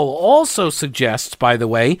 The poll also suggests, by the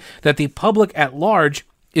way, that the public at large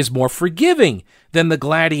is more forgiving than the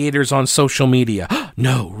gladiators on social media.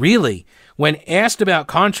 No, really. When asked about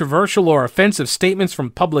controversial or offensive statements from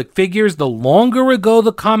public figures, the longer ago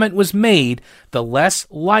the comment was made, the less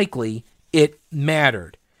likely it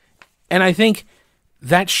mattered. And I think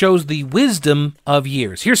that shows the wisdom of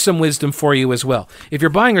years. Here's some wisdom for you as well. If you're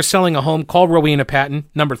buying or selling a home, call Rowena Patton,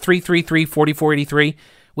 number 333-4483.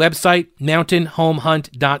 Website,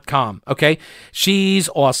 mountainhomehunt.com, okay? She's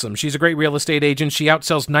awesome. She's a great real estate agent. She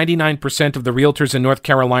outsells 99% of the realtors in North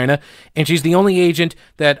Carolina, and she's the only agent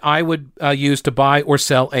that I would use to buy or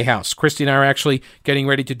sell a house. Christy and I are actually getting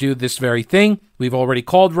ready to do this very thing. We've already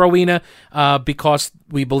called Rowena because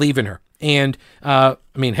we believe in her. And,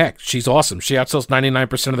 heck, she's awesome. She outsells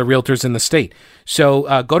 99% of the realtors in the state. So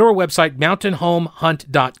go to our website,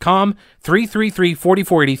 mountainhomehunt.com.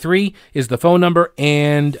 333-4483 is the phone number,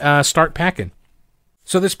 and start packing.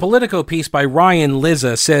 So this Politico piece by Ryan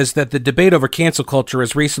Lizza says that the debate over cancel culture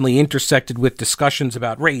has recently intersected with discussions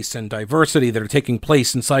about race and diversity that are taking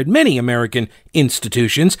place inside many American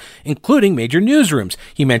institutions, including major newsrooms.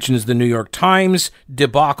 He mentions the New York Times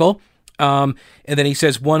debacle. And then he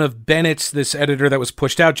says one of Bennett's, this editor that was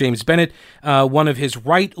pushed out, James Bennett, one of his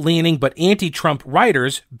right-leaning but anti-Trump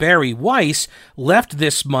writers, Barry Weiss, left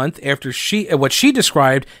this month after what she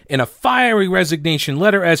described in a fiery resignation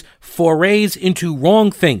letter as forays into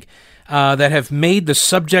wrongthink that have made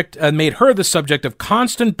her the subject of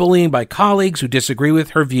constant bullying by colleagues who disagree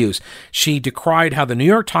with her views. She decried how the New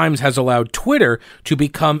York Times has allowed Twitter to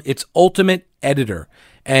become its ultimate editor.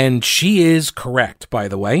 And she is correct, by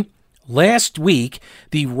the way. Last week,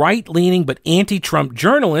 the right-leaning but anti-Trump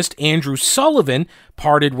journalist Andrew Sullivan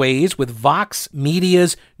parted ways with Vox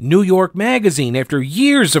Media's New York Magazine after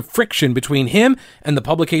years of friction between him and the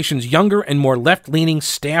publication's younger and more left-leaning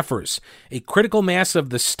staffers. A critical mass of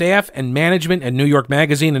the staff and management at New York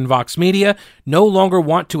Magazine and Vox Media no longer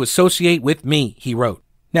want to associate with me, he wrote.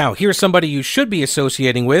 Now, here's somebody you should be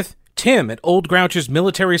associating with. Tim at Old Grouch's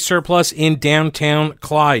Military Surplus in downtown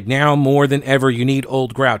Clyde. Now more than ever, you need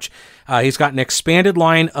Old Grouch. He's got an expanded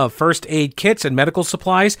line of first aid kits and medical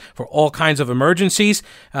supplies for all kinds of emergencies,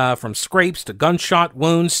 from scrapes to gunshot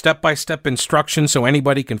wounds, step-by-step instructions so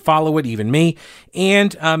anybody can follow it, even me.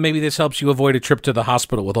 And maybe this helps you avoid a trip to the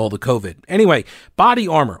hospital with all the COVID. Anyway, body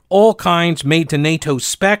armor, all kinds, made to NATO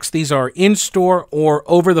specs. These are in-store or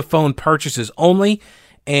over-the-phone purchases only.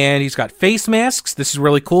 And he's got face masks. This is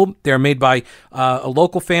really cool. They're made by a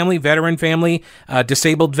local family, veteran family,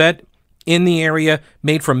 disabled vet in the area,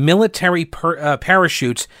 made from military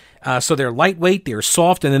parachutes. So they're lightweight, they're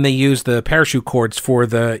soft, and then they use the parachute cords for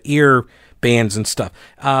the ear bands and stuff.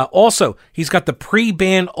 Also, he's got the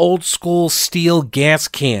pre-ban old school steel gas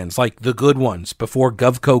cans, like the good ones, before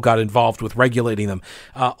GovCo got involved with regulating them.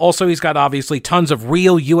 Also, he's got obviously tons of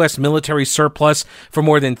real U.S. military surplus for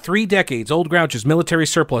more than 3 decades. Old Grouch's Military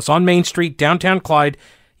Surplus on Main Street, downtown Clyde.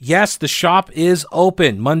 Yes, the shop is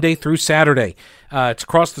open Monday through Saturday. It's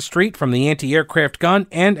across the street from the anti-aircraft gun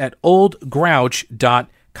and at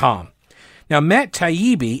oldgrouch.com. Now, Matt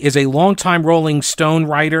Taibbi is a longtime Rolling Stone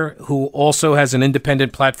writer who also has an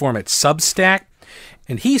independent platform at Substack.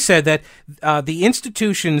 And he said that the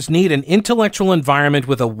institutions need an intellectual environment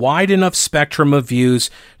with a wide enough spectrum of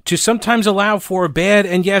views to sometimes allow for bad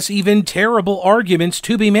and, yes, even terrible arguments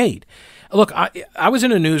to be made. Look, I was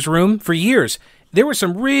in a newsroom for years. There were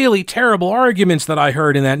some really terrible arguments that I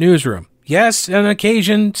heard in that newsroom. Yes, on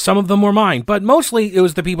occasion, some of them were mine, but mostly it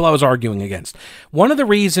was the people I was arguing against. One of the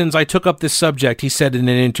reasons I took up this subject, he said in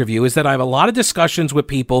an interview, is that I have a lot of discussions with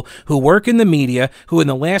people who work in the media who in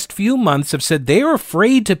the last few months have said they are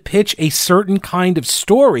afraid to pitch a certain kind of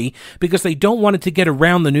story because they don't want it to get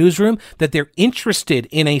around the newsroom, that they're interested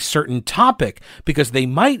in a certain topic because they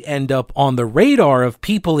might end up on the radar of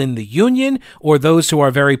people in the union or those who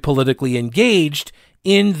are very politically engaged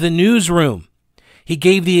in the newsroom. He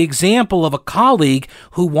gave the example of a colleague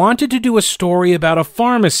who wanted to do a story about a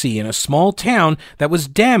pharmacy in a small town that was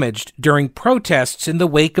damaged during protests in the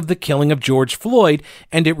wake of the killing of George Floyd,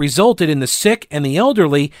 and it resulted in the sick and the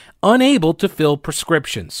elderly unable to fill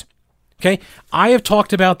prescriptions. Okay, I have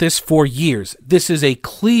talked about this for years. This is a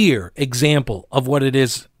clear example of what it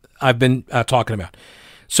is I've been talking about.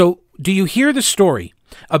 So, do you hear the story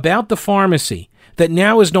about the pharmacy that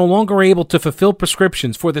now is no longer able to fulfill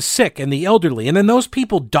prescriptions for the sick and the elderly, and then those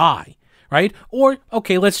people die, right? Or,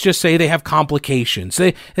 okay, let's just say they have complications.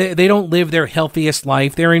 They don't live their healthiest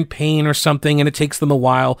life. They're in pain or something, and it takes them a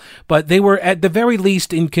while, but they were at the very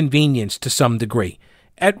least inconvenienced to some degree.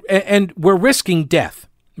 And we're risking death,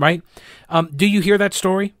 right? Do you hear that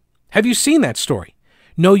story? Have you seen that story?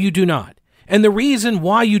 No, you do not. And the reason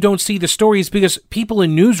why you don't see the story is because people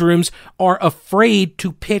in newsrooms are afraid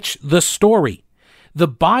to pitch the story. The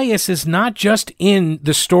bias is not just in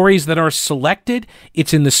the stories that are selected,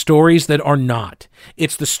 it's in the stories that are not.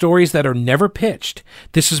 It's the stories that are never pitched.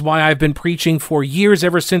 This is why I've been preaching for years,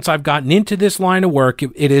 ever since I've gotten into this line of work.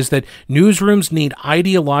 It is that newsrooms need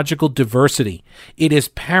ideological diversity. It is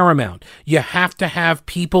paramount. You have to have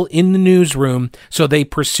people in the newsroom so they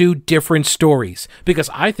pursue different stories, because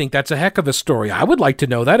I think that's a heck of a story. I would like to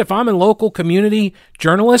know that. If I'm a local community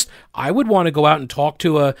journalist, I would want to go out and talk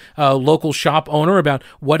to a local shop owner about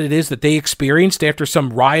what it is that they experienced after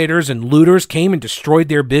some rioters and looters came and destroyed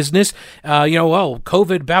their business.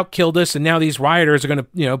 COVID about killed us, and now these rioters are going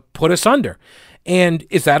to, put us under. And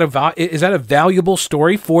is that a valuable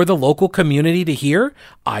story for the local community to hear?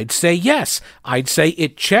 I'd say yes. I'd say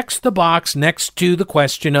it checks the box next to the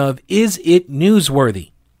question of, is it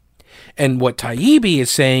newsworthy? And what Taibbi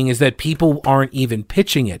is saying is that people aren't even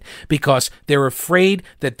pitching it because they're afraid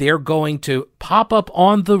that they're going to pop up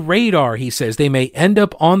on the radar. He says they may end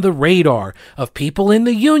up on the radar of people in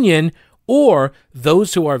the union or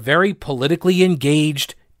those who are very politically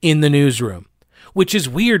engaged in the newsroom, which is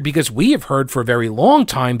weird because we have heard for a very long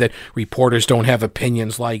time that reporters don't have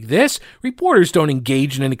opinions like this. Reporters don't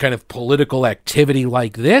engage in any kind of political activity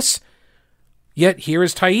like this. Yet here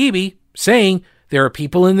is Taibbi saying there are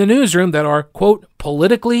people in the newsroom that are, quote,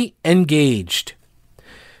 politically engaged.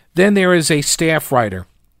 Then there is a staff writer,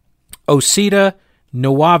 Osita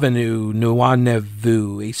Nwanevu,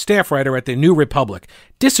 a staff writer at the New Republic,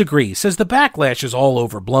 disagrees, says the backlash is all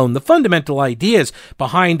overblown. The fundamental ideas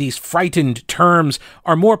behind these frightened terms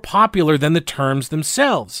are more popular than the terms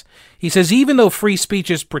themselves. He says even though free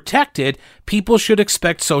speech is protected, people should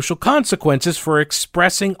expect social consequences for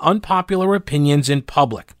expressing unpopular opinions in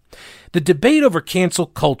public. The debate over cancel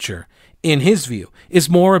culture, in his view, is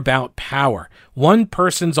more about power. One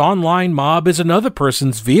person's online mob is another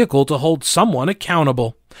person's vehicle to hold someone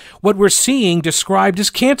accountable. What we're seeing described as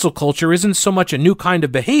cancel culture isn't so much a new kind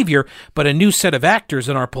of behavior, but a new set of actors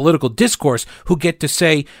in our political discourse who get to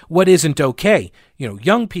say what isn't okay.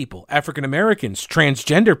 Young people, African Americans,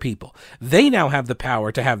 transgender people, they now have the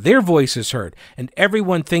power to have their voices heard, and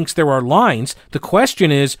everyone thinks there are lines. The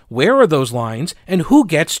question is, where are those lines, and who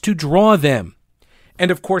gets to draw them?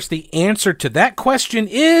 And of course, the answer to that question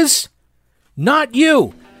is not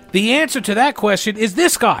you. The answer to that question is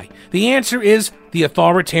this guy. The answer is the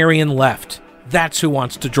authoritarian left. That's who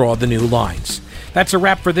wants to draw the new lines. That's a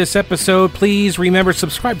wrap for this episode. Please remember,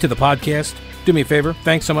 subscribe to the podcast. Do me a favor.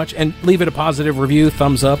 Thanks so much. And leave it a positive review,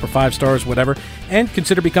 thumbs up or 5 stars, whatever. And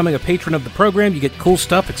consider becoming a patron of the program. You get cool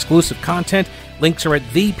stuff, exclusive content. Links are at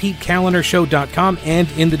thepetecalendarshow.com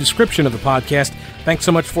and in the description of the podcast. Thanks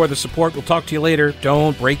so much for the support. We'll talk to you later.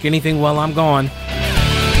 Don't break anything while I'm gone.